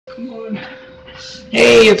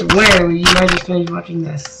Hey, it's Waluigi. You guys just finished watching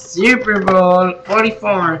the Super Bowl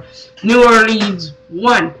 44. New Orleans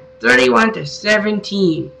won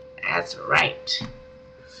 31-17. That's right.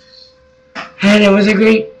 And it was a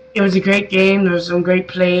great game. There was some great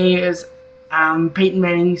plays. Peyton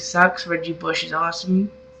Manning sucks. Reggie Bush is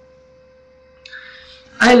awesome.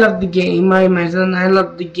 I loved the game. I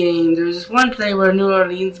loved the game. There was this one play where a New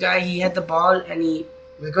Orleans guy, he had the ball and he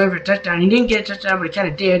was going for a touchdown. He didn't get a touchdown, but he kind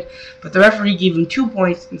of did. But the referee gave him 2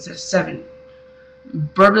 points instead of 7.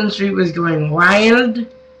 Bourbon Street was going wild.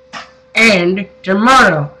 And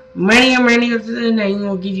tomorrow, many of the night,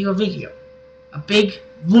 will give you a video. A big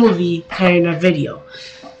movie kind of video.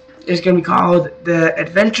 It's going to be called The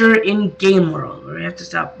Adventure in Game World, where we have to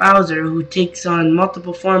stop Bowser, who takes on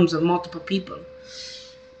multiple forms of multiple people.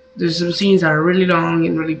 There's some scenes that are really long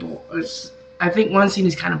and really boring. I think one scene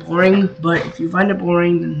is kind of boring, but if you find it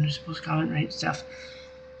boring, then you're supposed to comment, right? Stuff.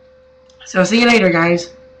 So see you later,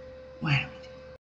 guys. Wow.